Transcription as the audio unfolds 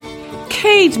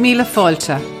Céad Míle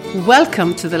Fáilte.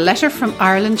 Welcome to the Letter from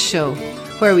Ireland show,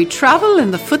 where we travel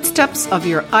in the footsteps of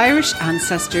your Irish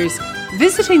ancestors,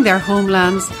 visiting their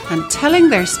homelands and telling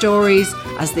their stories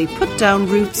as they put down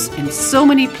roots in so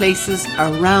many places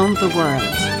around the world.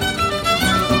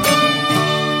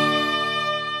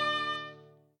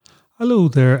 Hello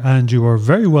there, and you are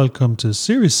very welcome to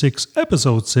Series 6,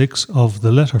 Episode 6 of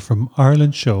the Letter from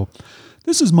Ireland show.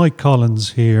 This is Mike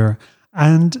Collins here,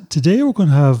 and today we're going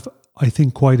to have, I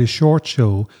think, quite a short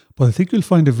show, but I think you'll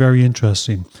find it very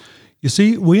interesting. You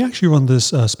see, we actually run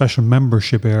this special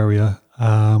membership area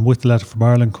with the Letter from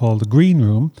Ireland called the Green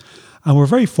Room, and we're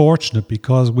very fortunate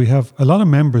because we have a lot of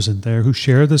members in there who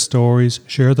share their stories,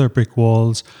 share their brick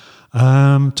walls,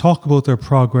 talk about their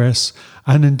progress,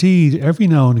 and indeed every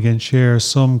now and again share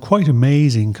some quite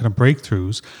amazing kind of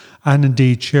breakthroughs, and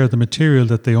indeed share the material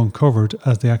that they uncovered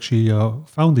as they actually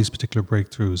found these particular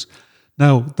breakthroughs.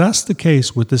 Now, that's the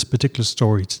case with this particular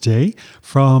story today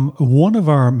from one of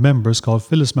our members called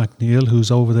Phyllis McNeil, who's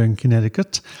over there in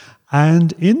Connecticut.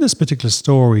 And in this particular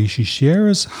story, she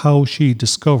shares how she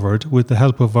discovered, with the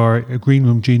help of our Green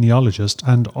Room genealogist,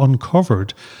 and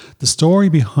uncovered the story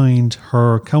behind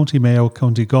her County Mayo,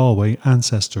 County Galway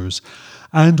ancestors.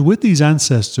 And with these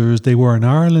ancestors, they were in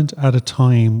Ireland at a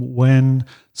time when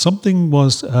something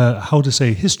was,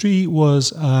 history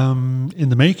was in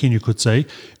the making, you could say,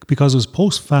 because it was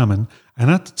post-famine. And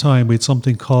at the time, we had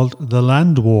something called the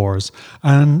Land Wars.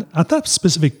 And at that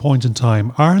specific point in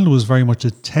time, Ireland was very much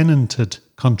a tenanted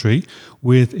country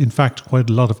with, in fact, quite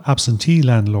a lot of absentee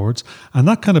landlords. And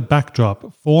that kind of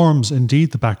backdrop forms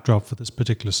indeed the backdrop for this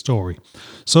particular story.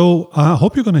 So I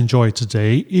hope you're going to enjoy it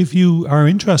today. If you are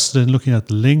interested in looking at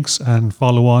the links and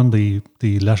follow on the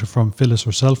letter from Phyllis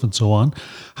herself and so on,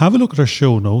 have a look at our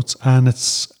show notes, and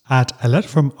it's at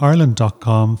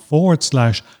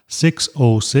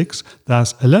aletterfromireland.com/606.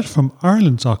 That's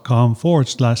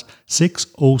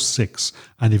aletterfromireland.com/606.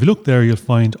 And if you look there, you'll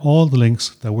find all the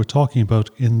links that we're talking about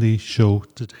in the show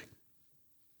today.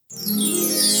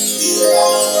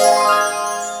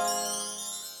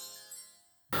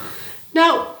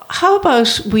 Now, how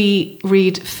about we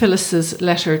read Phyllis's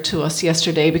letter to us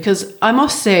yesterday? Because I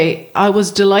must say, I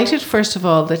was delighted, first of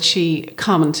all, that she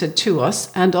commented to us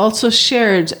and also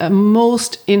shared a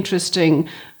most interesting,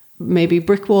 maybe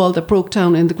brick wall that broke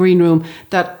down in the Green Room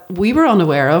that we were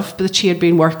unaware of, but that she had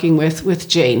been working with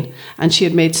Jane, and she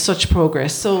had made such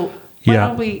progress. So why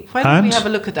don't we have a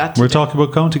look at that today? We're talking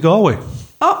about County Galway.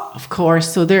 Oh, of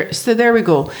course. So there we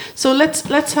go. So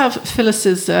let's have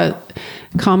Phyllis's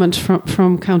comment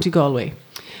from County Galway.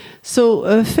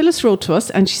 So Phyllis wrote to us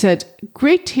and she said,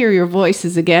 "Great to hear your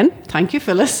voices again." Thank you,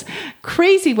 Phyllis.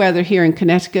 "Crazy weather here in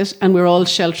Connecticut and we're all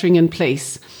sheltering in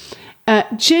place.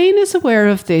 Jane is aware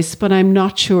of this, but I'm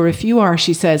not sure if you are,"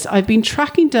 she says. "I've been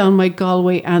tracking down my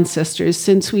Galway ancestors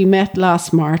since we met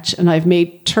last March, and I've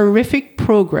made terrific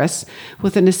progress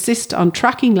with an assist on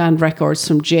tracking land records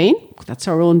from Jane." That's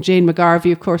our own Jane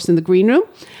McGarvey, of course, in the Green Room.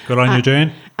 Good on you,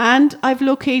 Jane. "And I've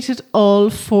located all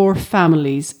 4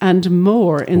 families and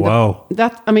more in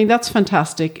that's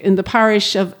fantastic. In the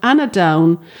parish of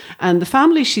Annadown, and the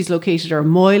families she's located are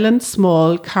Moylan,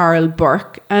 Small, Carl,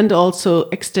 Burke, and also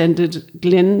extended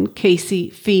Glynn,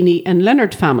 Casey, Feeney, and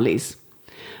Leonard families.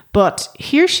 But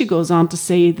here she goes on to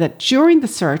say that during the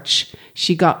search,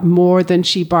 she got more than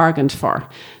she bargained for."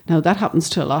 Now, that happens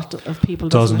to a lot of people,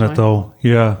 doesn't it? Though?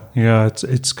 Yeah.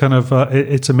 It's kind of,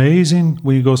 it's amazing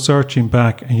when you go searching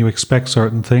back and you expect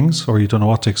certain things, or you don't know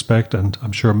what to expect. And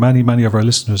I'm sure many of our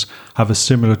listeners have a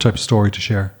similar type of story to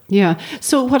share. Yeah.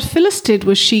 So what Phyllis did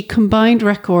was she combined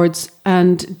records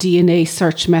and DNA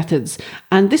search methods.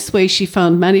 And this way she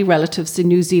found many relatives in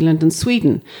New Zealand and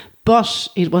Sweden. But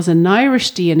it was an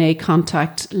Irish DNA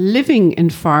contact living in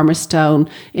Farmerstown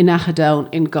in Ahadown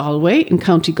in Galway, in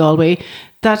County Galway,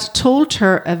 that told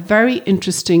her a very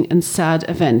interesting and sad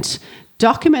event,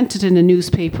 documented in a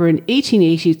newspaper in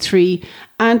 1883,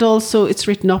 and also it's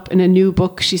written up in a new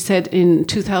book, she said, in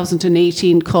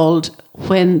 2018 called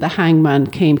 "When the Hangman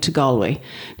Came to Galway."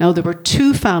 Now, there were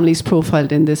 2 families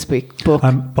profiled in this book.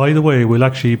 By the way, we'll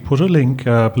actually put a link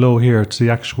below here to the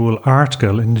actual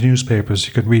article in the newspapers.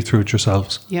 You can read through it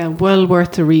yourselves. Yeah, well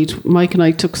worth the read. Mike and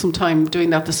I took some time doing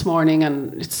that this morning,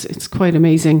 and it's quite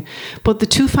amazing. But the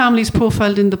 2 families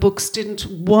profiled in the books, didn't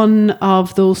one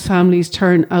of those families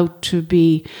turn out to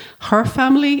be her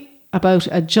family? About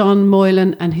a John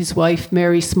Moylan and his wife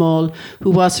Mary Small, who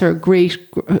was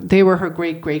they were her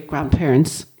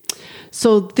great-great-grandparents.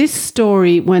 So this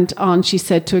story went on, she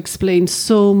said, to explain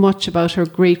so much about her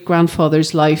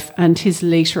great-grandfather's life and his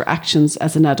later actions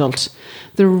as an adult.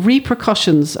 The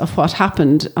repercussions of what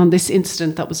happened on this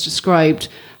incident that was described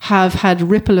have had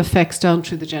ripple effects down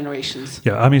through the generations.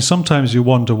 Yeah, I mean, sometimes you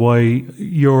wonder why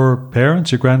your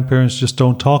parents, your grandparents just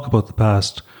don't talk about the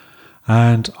past.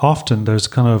 And often there's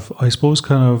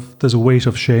there's a weight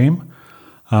of shame.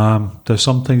 There's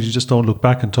some things you just don't look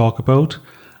back and talk about.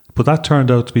 But that turned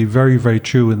out to be very, very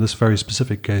true in this very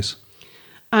specific case.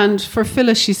 And for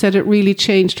Phyllis, she said it really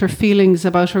changed her feelings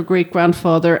about her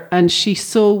great-grandfather, and she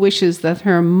so wishes that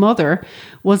her mother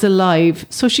was alive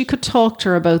so she could talk to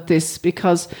her about this,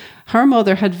 because her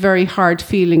mother had very hard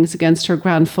feelings against her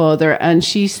grandfather, and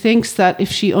she thinks that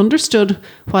if she understood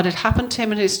what had happened to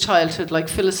him in his childhood, like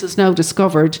Phyllis has now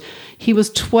discovered, he was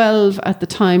 12 at the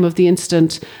time of the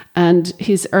incident, and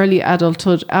his early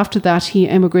adulthood. After that, he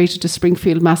emigrated to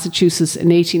Springfield, Massachusetts in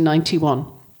 1891.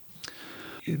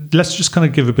 Let's just kind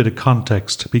of give a bit of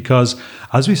context, because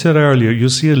as we said earlier,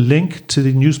 you'll see a link to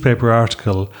the newspaper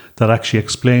article that actually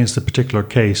explains the particular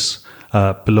case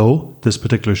below this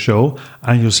particular show,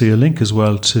 and you'll see a link as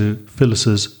well to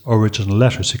Phyllis's original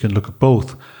letter, so you can look at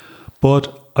both.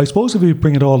 But I suppose if we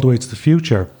bring it all the way to the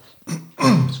future,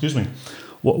 excuse me,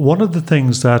 one of the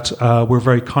things that we're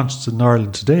very conscious in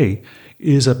Ireland today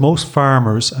is that most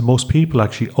farmers and most people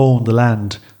actually own the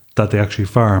land that they actually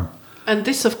farm. And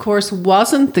this, of course,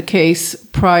 wasn't the case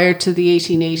prior to the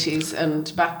 1880s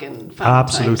and back in famine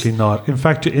Absolutely times. not. In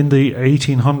fact, in the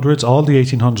 1800s, all the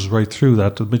 1800s right through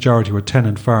that, the majority were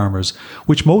tenant farmers,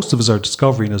 which most of us are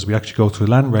discovering as we actually go through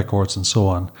land records and so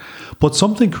on. But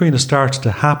something, Carina, started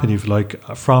to happen, if you like,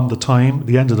 from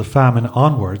the end of the famine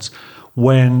onwards,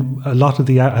 when a lot of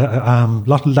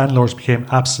landlords became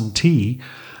absentee,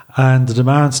 and the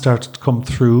demand started to come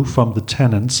through from the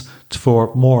tenants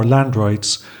for more land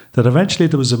rights, that eventually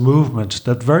there was a movement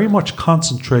that very much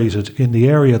concentrated in the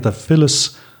area that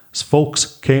Phyllis'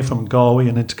 folks came from, Galway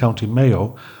and into County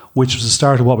Mayo, which was the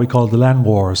start of what we call the land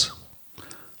wars.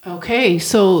 Okay,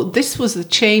 so this was the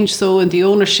change, in the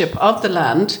ownership of the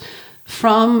land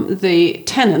from the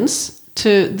tenants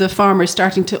to the farmers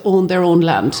starting to own their own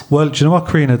land. Well, do you know what,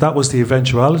 Carina? That was the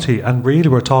eventuality, and really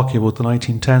we're talking about the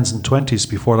 1910s and 20s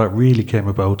before that really came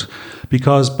about.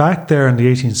 Because back there in the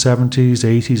 1870s,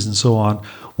 80s and so on,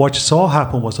 what you saw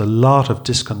happen was a lot of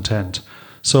discontent.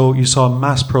 So you saw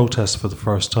mass protests for the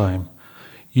first time.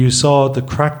 You saw the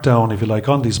crackdown, if you like,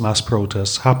 on these mass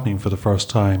protests happening for the first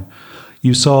time.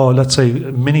 You saw, let's say,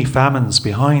 mini famines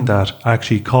behind that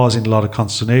actually causing a lot of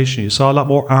consternation. You saw a lot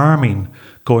more arming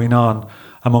going on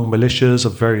among militias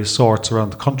of various sorts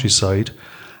around the countryside.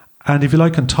 And if you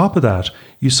like, on top of that,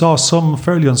 you saw some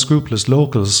fairly unscrupulous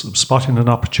locals spotting an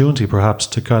opportunity perhaps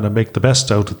to kind of make the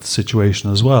best out of the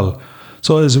situation as well.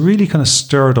 So it was really kind of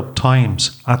stirred up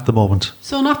times at the moment.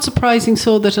 So not surprising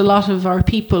that a lot of our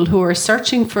people who are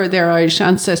searching for their Irish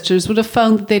ancestors would have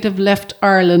found that they'd have left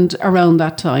Ireland around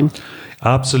that time.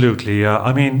 Absolutely, yeah.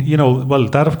 I mean,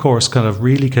 that of course kind of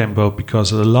really came about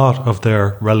because a lot of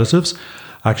their relatives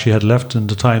actually had left in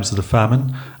the times of the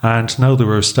famine, and now they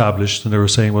were established and they were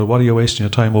saying, well, what are you wasting your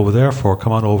time over there for?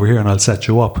 Come on over here and I'll set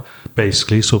you up,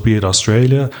 basically. So be it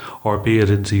Australia, or be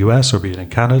it in the US, or be it in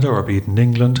Canada, or be it in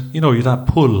England, you'd that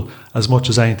pull as much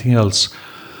as anything else.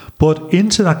 But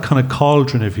into that kind of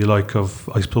cauldron, if you like, of,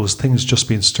 I suppose, things just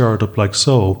being stirred up like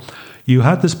so, you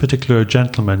had this particular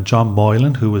gentleman, John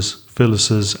Moylan, who was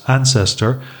Phyllis's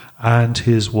ancestor, and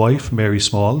his wife, Mary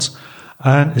Smalls.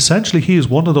 And essentially, he is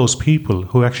one of those people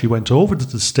who actually went over to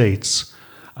the States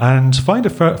and found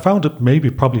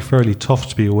it probably fairly tough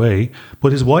to be away.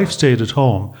 But his wife stayed at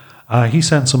home. He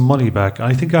sent some money back.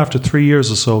 I think after 3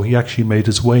 years or so, he actually made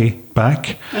his way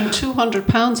back. And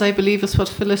 £200, I believe, is what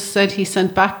Phyllis said he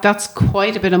sent back. That's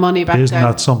quite a bit of money back then. Isn't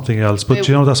that something else? But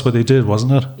that's what they did,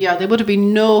 wasn't it? Yeah, there would have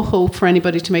been no hope for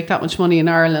anybody to make that much money in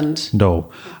Ireland. No.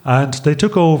 And they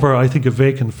took over, I think, a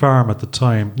vacant farm at the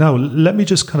time. Now, let me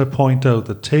just kind of point out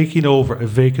that taking over a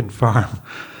vacant farm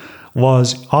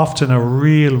was often a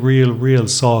real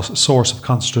source of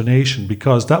consternation,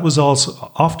 because that was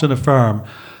also often a farm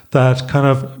that kind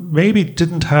of maybe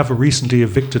didn't have a recently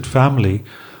evicted family,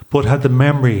 but had the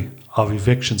memory of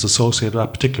evictions associated with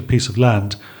that particular piece of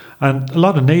land. And a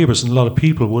lot of neighbours and a lot of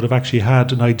people would have actually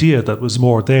had an idea that was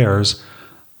more theirs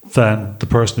than the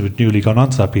person who had newly gone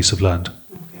onto that piece of land.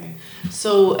 Okay.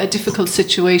 So a difficult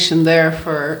situation there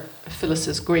for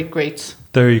Phyllis's great-greats.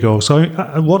 There you go. So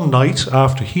one night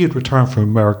after he had returned from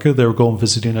America, they were going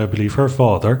visiting, I believe, her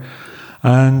father.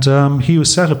 And he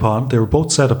was they were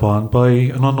both set upon by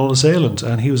an unknown assailant,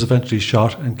 and he was eventually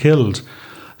shot and killed.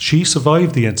 She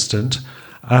survived the incident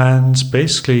and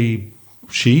basically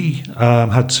she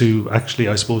had to actually,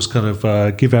 I suppose, kind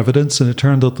of give evidence, and it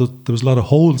turned out that there was a lot of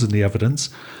holes in the evidence.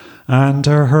 And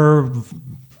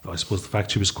I suppose the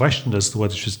fact she was questioned as to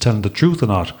whether she was telling the truth or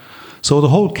not. So the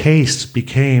whole case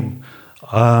became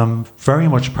very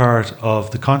much part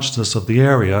of the consciousness of the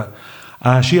area.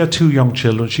 She had 2 young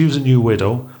children. She was a new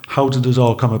widow. How did it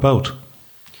all come about?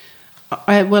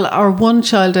 Well, our one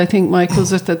child, I think, Mike,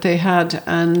 was it that they had.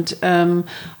 And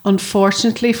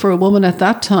unfortunately for a woman at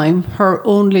that time, her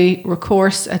only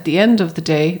recourse at the end of the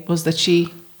day was that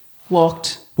she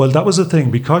walked. Well, that was the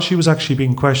thing, because she was actually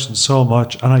being questioned so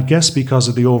much, and I guess because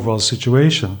of the overall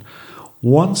situation.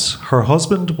 Once her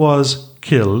husband was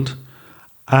killed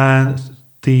and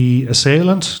the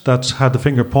assailant that had the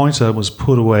finger pointed at was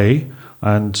put away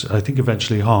and I think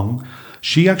eventually hung,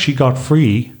 she actually got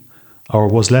free, or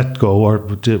was let go, or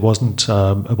it wasn't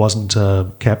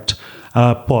kept.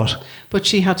 But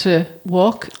she had to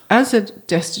walk as a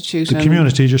destitute. The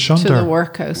community just shunned her to the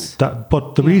workhouse.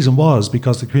 But the reason was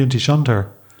because the community shunned her.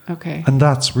 Okay. And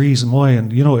that's reason why.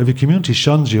 And if a community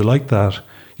shuns you like that,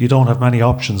 you don't have many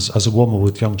options as a woman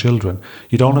with young children.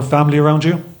 You don't have family around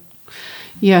you.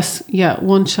 Yes, yeah,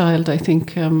 one child, I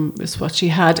think, is what she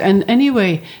had. And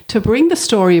anyway, to bring the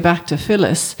story back to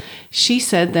Phyllis, she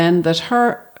said then that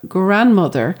her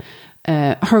grandmother,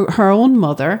 her own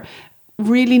mother,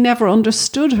 really never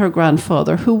understood her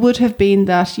grandfather, who would have been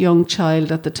that young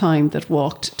child at the time that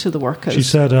walked to the workhouse. She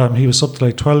said he was something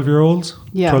like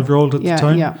 12-year-old at the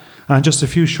time. Yeah. And just a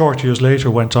few short years later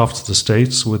went off to the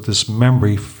States with this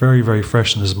memory very, very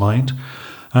fresh in his mind.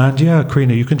 And yeah,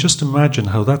 Carina, you can just imagine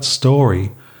how that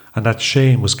story and that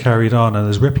shame was carried on and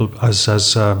as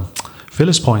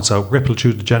Phyllis points out, rippled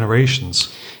through the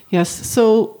generations. Yes,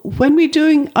 so when we're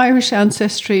doing Irish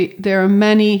ancestry, there are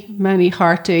many, many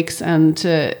heartaches, and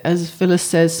as Phyllis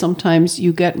says, sometimes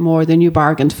you get more than you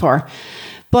bargained for.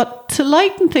 But to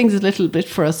lighten things a little bit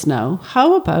for us now,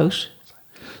 how about...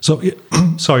 So,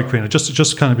 sorry, Carina,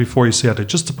 just kind of before you say that,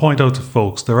 just to point out to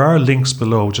folks, there are links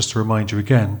below, just to remind you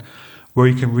again, where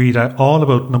you can read all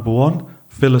about, number one,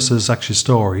 Phyllis's actual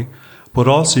story, but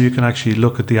also you can actually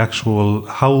look at the actual,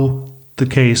 how the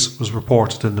case was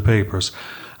reported in the papers.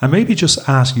 And maybe just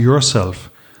ask yourself,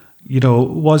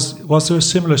 was there a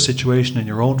similar situation in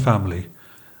your own family?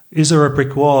 Is there a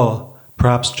brick wall,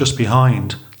 perhaps just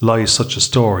behind lies such a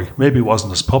story? Maybe it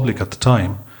wasn't as public at the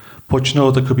time, but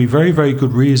there could be very, very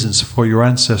good reasons for your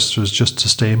ancestors just to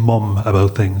stay mum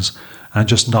about things and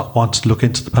just not want to look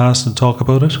into the past and talk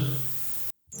about it.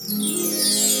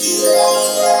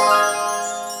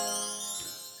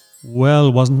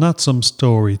 Well, wasn't that some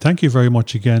story? Thank you very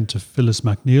much again to Phyllis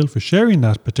McNeill for sharing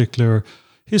that particular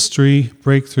history,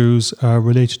 breakthroughs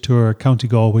related to our County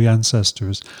Galway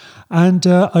ancestors. And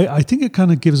I think it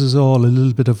kind of gives us all a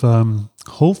little bit of,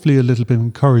 hopefully a little bit of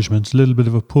encouragement, a little bit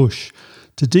of a push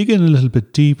to dig in a little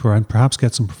bit deeper and perhaps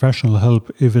get some professional help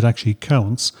if it actually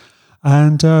counts.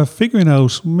 And figuring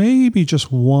out maybe just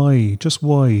why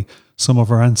some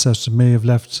of our ancestors may have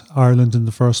left Ireland in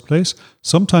the first place.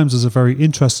 Sometimes there's a very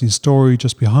interesting story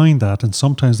just behind that, and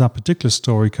sometimes that particular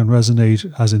story can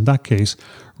resonate, as in that case,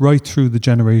 right through the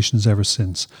generations ever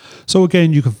since. So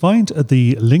again, you can find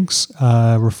the links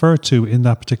referred to in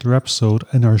that particular episode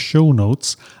in our show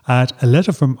notes at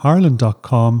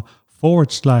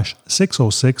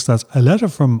aletterfromireland.com/606. That's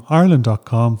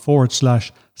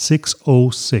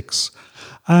aletterfromireland.com/606.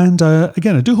 And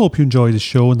again, I do hope you enjoyed the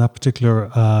show and that particular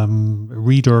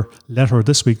reader letter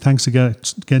this week. Thanks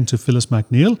again to Phyllis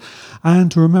McNeill.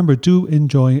 And remember, do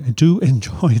enjoy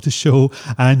the show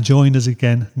and join us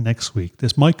again next week.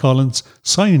 This is Mike Collins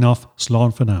signing off.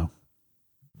 Slán for now.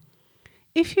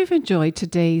 If you've enjoyed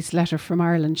today's Letter from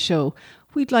Ireland show,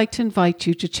 we'd like to invite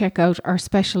you to check out our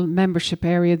special membership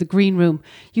area, the Green Room.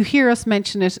 You hear us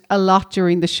mention it a lot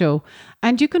during the show,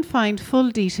 and you can find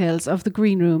full details of the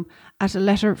Green Room at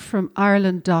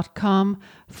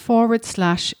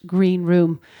aletterfromireland.com/Green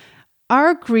Room.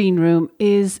 Our Green Room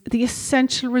is the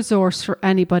essential resource for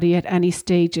anybody at any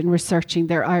stage in researching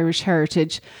their Irish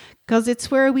heritage, because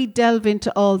it's where we delve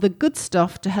into all the good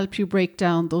stuff to help you break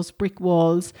down those brick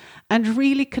walls and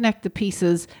really connect the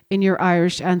pieces in your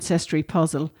Irish ancestry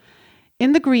puzzle.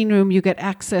 In the Green Room, you get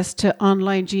access to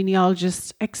online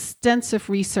genealogists, extensive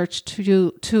research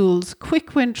tools,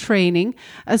 quick win training,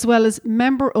 as well as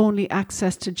member-only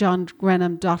access to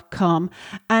johngrenham.com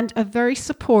and a very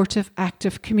supportive,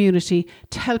 active community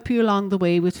to help you along the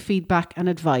way with feedback and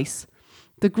advice.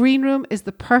 The Green Room is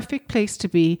the perfect place to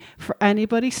be for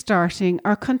anybody starting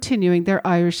or continuing their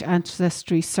Irish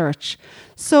ancestry search.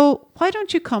 So why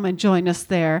don't you come and join us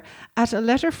there at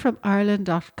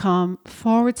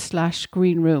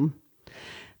aletterfromireland.com/Green Room.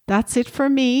 That's it for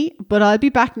me, but I'll be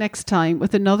back next time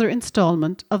with another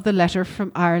instalment of the Letter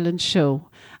from Ireland show.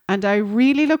 And I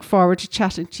really look forward to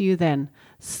chatting to you then.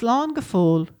 Slán go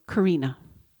fóill, Carina.